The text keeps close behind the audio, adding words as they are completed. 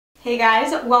Hey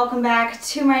guys, welcome back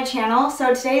to my channel.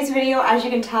 So today's video, as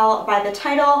you can tell by the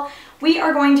title, we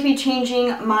are going to be changing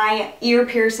my ear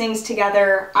piercings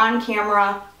together on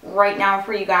camera right now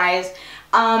for you guys.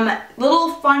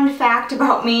 Little fun fact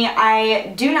about me,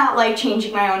 I do not like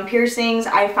changing my own piercings.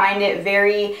 I find it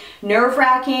very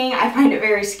nerve-wracking, I find it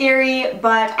very scary,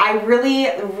 but I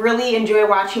really enjoy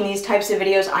watching these types of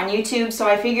videos on YouTube, so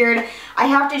I figured I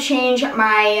have to change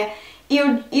my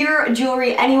ear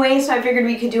jewelry anyway, so I figured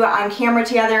we could do it on camera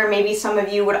together. Maybe some of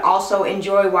you would also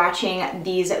enjoy watching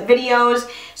these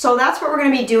videos. So that's what we're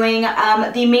going to be doing.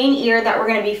 The main ear that we're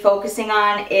going to be focusing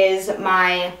on is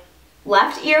my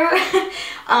left ear.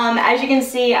 As you can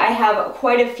see, I have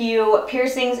quite a few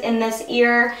piercings in this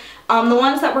ear. The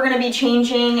ones that we're going to be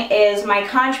changing is my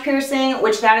conch piercing,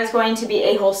 which that is going to be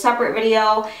a whole separate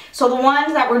video. So the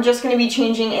ones that we're just going to be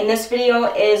changing in this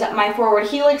video is my forward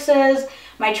helixes,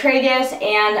 my tragus,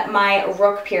 and my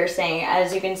rook piercing,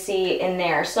 as you can see in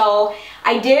there. So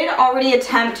I did already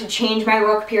attempt to change my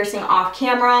rook piercing off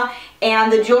camera,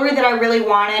 and the jewelry that I really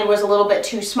wanted was a little bit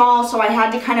too small, so I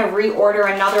had to kind of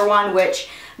reorder another one, which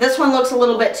this one looks a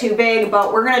little bit too big,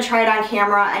 but we're going to try it on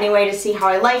camera anyway to see how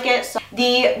I like it. So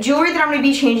the jewelry that I'm going to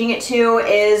be changing it to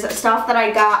is stuff that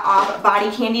I got off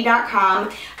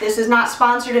bodycandy.com. This is not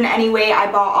sponsored in any way.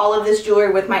 I bought all of this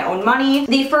jewelry with my own money.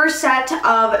 The first set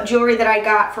of jewelry that I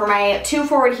got for my 2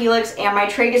 forward helix and my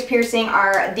tragus piercing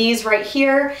are these right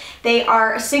here. They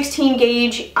are 16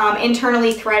 gauge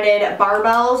internally threaded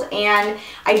barbells, and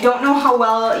I don't know how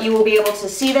well you will be able to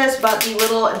see this, but the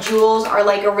little jewels are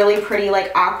like a really pretty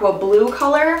like aqua blue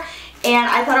color, and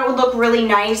I thought it would look really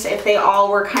nice if they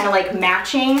all were kind of like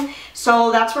matching.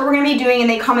 So that's what we're going to be doing, and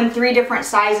they come in 3 different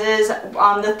sizes,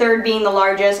 the third being the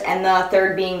largest and the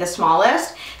third being the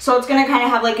smallest. So it's going to kind of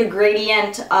have like a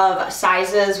gradient of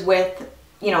sizes with,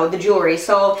 you know, the jewelry.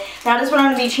 So that is what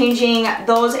I'm going to be changing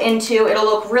those into. It'll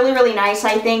look really nice,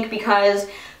 I think, because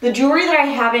the jewelry that I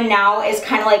have in now is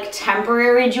kind of like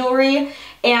temporary jewelry.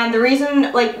 And the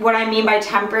reason, like what I mean by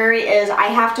temporary, is I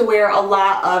have to wear a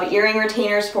lot of earring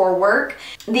retainers for work.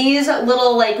 These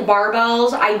little like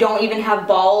barbells, I don't even have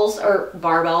balls, or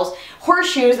barbells,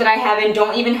 horseshoes that I have in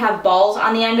don't even have balls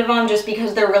on the end of them, just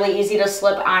because they're really easy to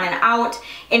slip on and out,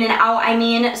 in and out I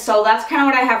mean. So that's kind of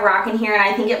what I have rocking here, and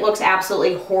I think it looks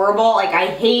absolutely horrible. Like, I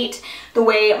hate the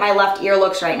way my left ear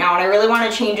looks right now, and I really want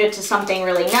to change it to something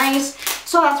really nice.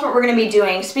 So that's what we're going to be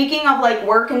doing. Speaking of like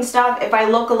work and stuff, if I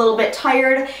look a little bit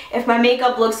tired, if my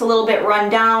makeup looks a little bit run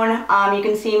down, you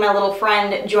can see my little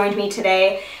friend joined me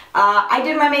today. I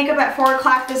did my makeup at 4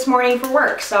 o'clock this morning for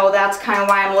work, so that's kind of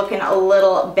why I'm looking a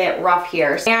little bit rough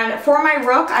here. And for my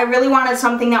rook, I really wanted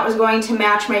something that was going to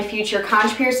match my future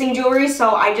conch piercing jewelry,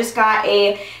 so I just got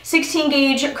a 16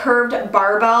 gauge curved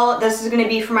barbell. This is going to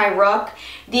be for my rook.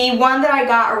 The one that I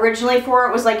got originally for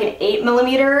it was like an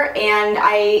 8mm, and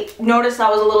I noticed that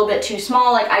was a little bit too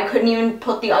small. Like, I couldn't even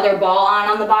put the other ball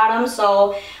on the bottom,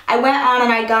 so I went on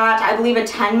and I got, I believe, a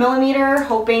 10mm,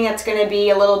 hoping it's going to be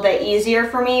a little bit easier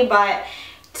for me. But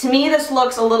to me, this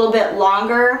looks a little bit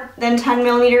longer than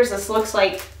 10mm. This looks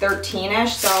like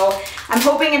 13-ish, so I'm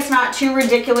hoping it's not too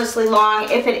ridiculously long.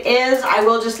 If it is, I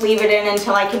will just leave it in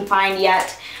until I can find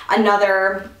yet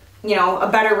another, you know,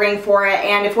 a better ring for it,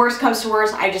 and if worse comes to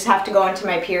worse, I just have to go into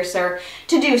my piercer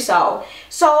to do so.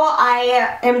 So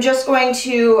I am just going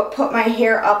to put my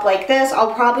hair up like this.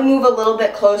 I'll probably move a little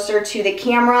bit closer to the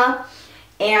camera,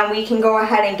 and we can go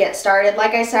ahead and get started.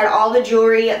 Like I said, all the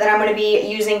jewelry that I'm going to be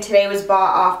using today was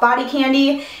bought off Body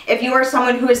Candy. If you are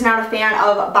someone who is not a fan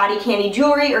of Body Candy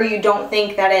jewelry, or you don't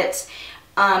think that it's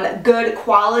good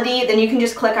quality, then you can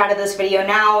just click out of this video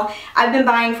now. I've been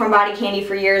buying from Body Candy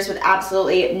for years with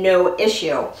absolutely no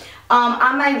issue.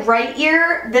 On my right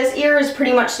ear, this ear is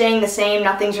pretty much staying the same.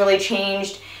 Nothing's really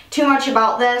changed too much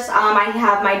about this. I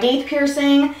have my daith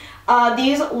piercing.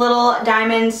 These little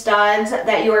diamond studs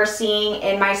that you are seeing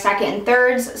in my second and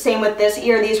thirds, same with this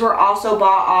ear. These were also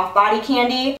bought off Body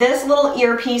Candy. This little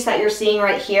earpiece that you're seeing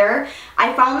right here,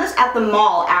 I found this at the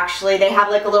mall actually. They have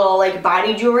like a little like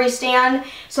body jewelry stand.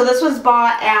 So this was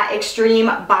bought at Extreme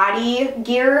Body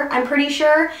Gear, I'm pretty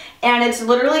sure. And it's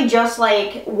literally just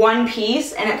like one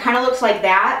piece, and it kind of looks like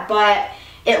that, but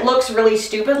it looks really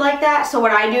stupid like that. So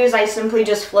what I do is I simply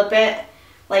just flip it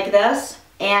like this,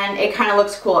 and it kind of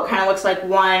looks cool. It kind of looks like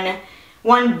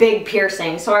one big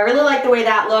piercing. So I really like the way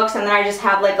that looks, and then I just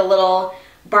have like a little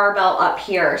barbell up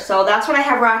here. So that's what I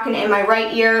have rocking in my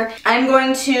right ear. I'm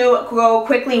going to go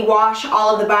quickly wash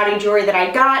all of the body jewelry that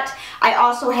I got. I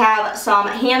also have some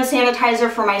hand sanitizer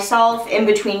for myself in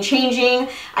between changing.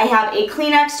 I have a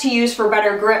Kleenex to use for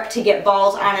better grip to get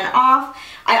balls on and off.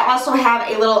 I also have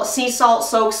a little sea salt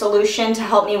soak solution to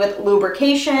help me with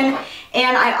lubrication,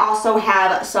 and I also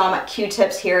have some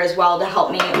Q-tips here as well to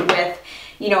help me with,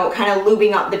 you know, kind of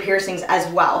lubing up the piercings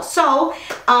as well. So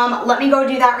let me go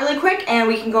do that really quick and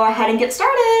we can go ahead and get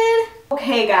started.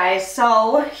 Okay guys,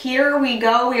 so here we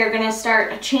go. We are gonna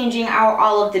start changing out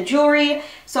all of the jewelry.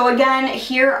 So again,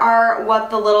 here are what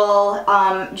the little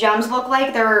gems look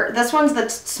like. This one's the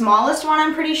smallest one,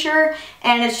 I'm pretty sure,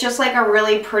 and it's just like a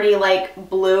really pretty like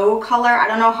blue color. I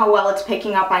don't know how well it's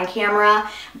picking up on camera,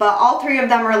 but all three of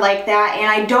them are like that, and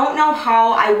I don't know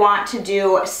how I want to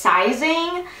do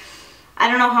sizing. I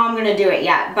don't know how I'm gonna do it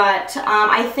yet, but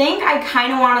I think I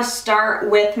kind of want to start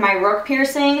with my Rook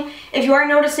piercing. If you are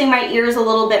noticing my ear is a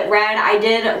little bit red, I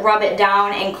did rub it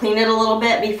down and clean it a little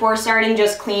bit before starting,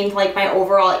 just cleaned like my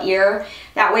overall ear.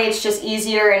 That way it's just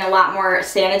easier and a lot more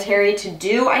sanitary to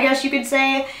do, I guess you could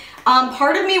say.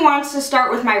 Part of me wants to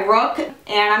start with my Rook,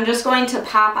 and I'm just going to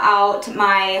pop out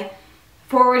my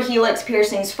forward helix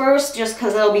piercings first, just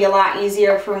because it'll be a lot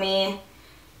easier for me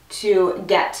to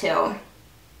get to.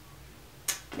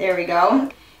 There we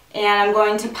go. And I'm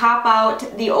going to pop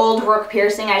out the old Rook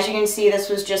piercing. As you can see, this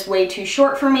was just way too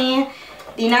short for me.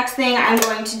 The next thing I'm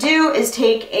going to do is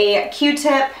take a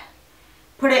Q-tip,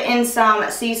 put it in some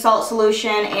sea salt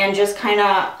solution, and just kind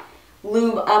of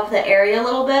lube up the area a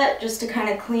little bit, just to kind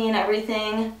of clean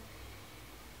everything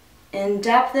in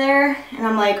depth there. And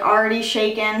I'm like already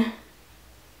shaking.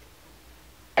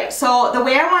 So the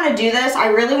way I want to do this, I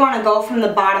really want to go from the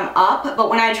bottom up, but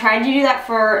when I tried to do that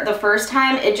for the first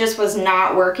time, it just was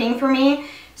not working for me.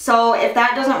 So if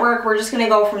that doesn't work, we're just going to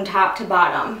go from top to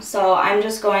bottom. So I'm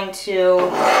just going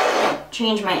to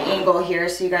change my angle here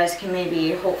so you guys can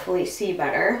maybe hopefully see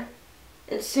better.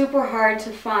 It's super hard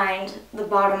to find the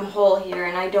bottom hole here,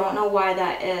 and I don't know why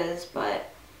that is,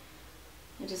 but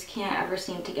I just can't ever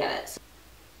seem to get it.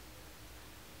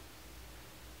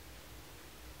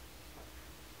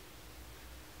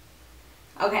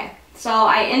 Okay, so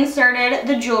I inserted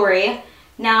the jewelry.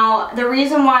 Now, the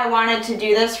reason why I wanted to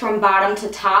do this from bottom to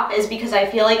top is because I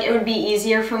feel like it would be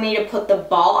easier for me to put the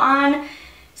ball on.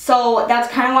 So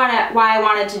that's kind of why I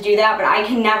wanted to do that, but I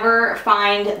can never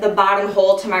find the bottom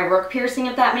hole to my Rook piercing,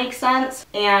 if that makes sense,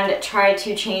 and try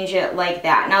to change it like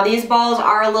that. Now, these balls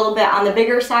are a little bit on the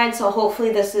bigger side, so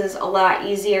hopefully this is a lot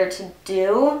easier to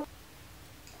do.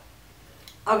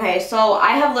 Okay, so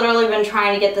I have literally been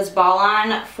trying to get this ball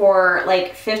on for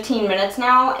like 15 minutes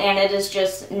now, and it is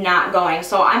just not going.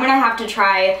 So I'm gonna have to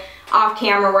try off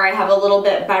camera where I have a little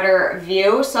bit better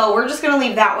view. So we're just gonna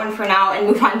leave that one for now and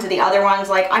move on to the other ones.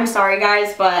 Like, I'm sorry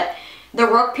guys, but the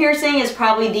Rook piercing is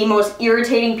probably the most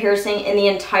irritating piercing in the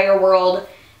entire world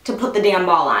to put the damn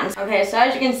ball on. Okay, so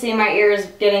as you can see, my ear is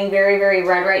getting very, very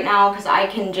red right now because I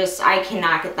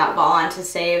cannot get that ball on to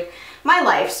save my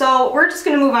life. So we're just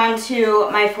going to move on to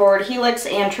my forward helix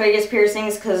and tragus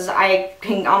piercings, because I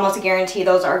can almost guarantee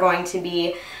those are going to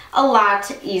be a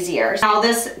lot easier. Now,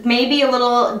 this may be a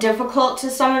little difficult to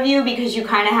some of you because you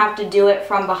kind of have to do it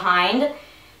from behind.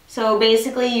 So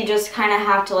basically you just kind of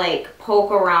have to like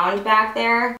poke around back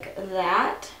there like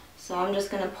that. So I'm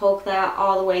just going to poke that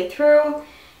all the way through,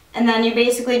 and then you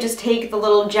basically just take the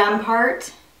little gem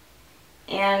part,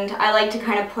 and I like to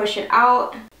kind of push it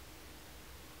out.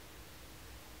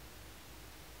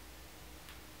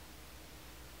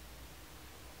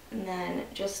 And then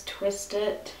just twist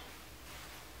it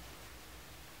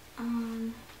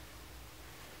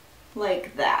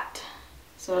like that.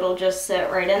 So it'll just sit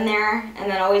right in there,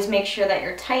 and then always make sure that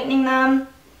you're tightening them.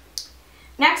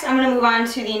 Next, I'm going to move on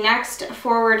to the next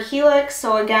forward helix.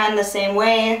 So again, the same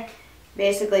way,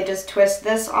 basically just twist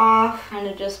this off, kind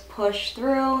of just push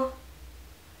through.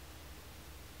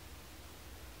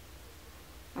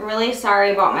 I'm really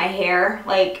sorry about my hair.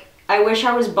 Like, I wish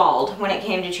I was bald when it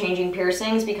came to changing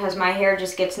piercings because my hair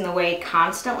just gets in the way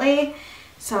constantly.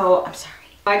 So I'm sorry.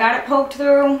 I got it poked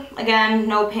through. Again,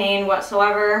 no pain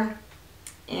whatsoever.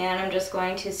 And I'm just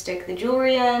going to stick the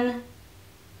jewelry in.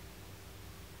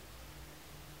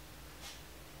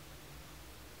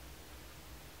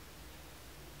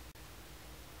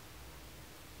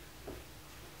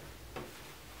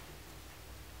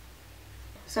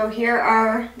 So here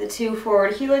are the two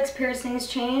forward helix piercings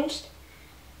changed.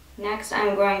 Next,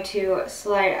 I'm going to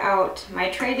slide out my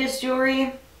Tragus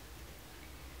jewelry.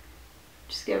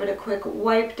 Just give it a quick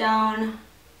wipe down.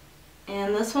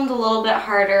 And this one's a little bit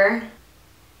harder.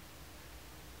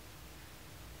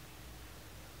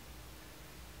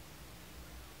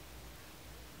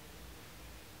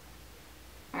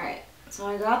 Alright, so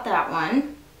I got that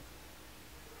one.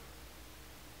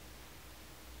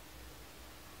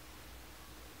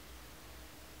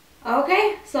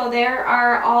 Okay, So there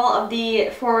are all of the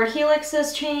forward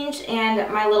helixes changed and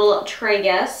my little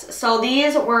tragus. So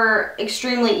these were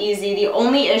extremely easy. The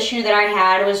only issue that I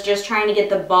had was just trying to get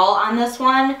the ball on this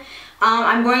one.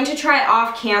 I'm going to try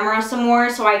off camera some more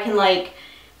so I can like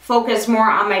focus more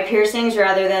on my piercings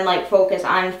rather than like focus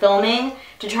on filming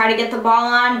to try to get the ball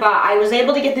on, but I was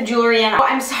able to get the jewelry in.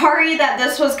 I'm sorry that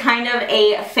this was kind of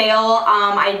a fail.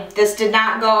 This did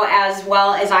not go as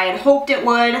well as I had hoped it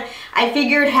would. I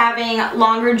figured having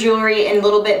longer jewelry and a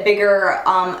little bit bigger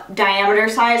diameter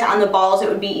size on the balls, it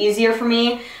would be easier for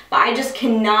me, but I just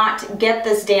cannot get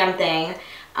this damn thing.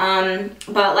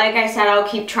 But like I said, I'll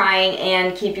keep trying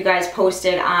and keep you guys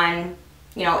posted on,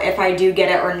 you know, if I do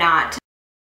get it or not.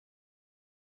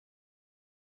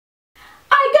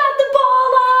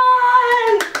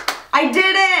 I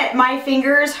did it! My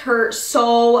fingers hurt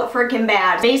so freaking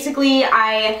bad. Basically,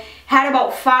 I had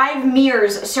about 5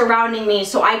 mirrors surrounding me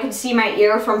so I could see my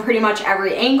ear from pretty much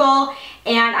every angle,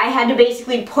 and I had to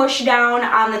basically push down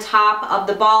on the top of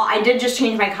the ball. I did just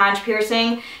change my conch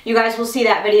piercing. You guys will see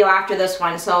that video after this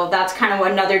one, so that's kind of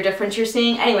another difference you're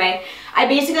seeing. Anyway, I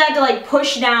basically had to like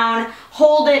push down,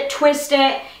 hold it, twist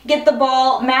it, get the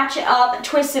ball, match it up,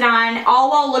 twist it on, all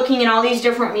while looking in all these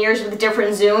different mirrors with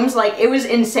different zooms. Like, it was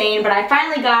insane, but I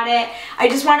finally got it. I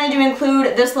just wanted to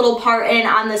include this little part in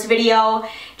on this video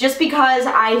just because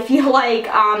I feel like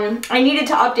I needed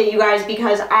to update you guys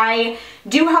because I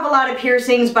do have a lot of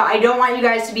piercings, but I don't want you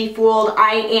guys to be fooled.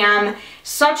 I am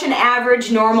such an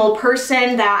average, normal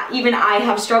person that even I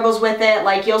have struggles with it.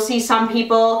 Like, you'll see some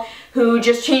people who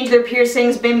just change their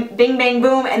piercings, bing, bang,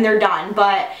 boom, and they're done.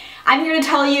 But I'm here to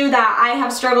tell you that I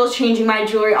have struggles changing my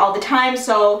jewelry all the time,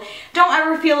 so don't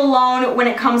ever feel alone when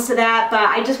it comes to that. But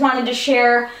I just wanted to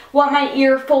share what my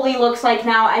ear fully looks like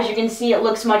now. As you can see, it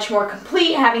looks much more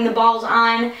complete having the balls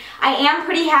on. I am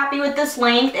pretty happy with this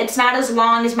length. It's not as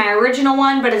long as my original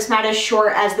one, but it's not as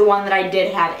short as the one that I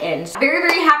did have in. So very,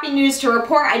 very happy news to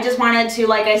report. I just wanted to,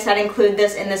 like I said, include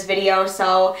this in this video.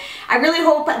 So I really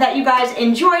hope that you guys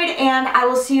enjoyed, and I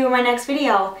will see you in my next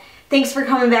video. Thanks for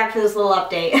coming back for this little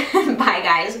update. Bye,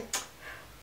 guys.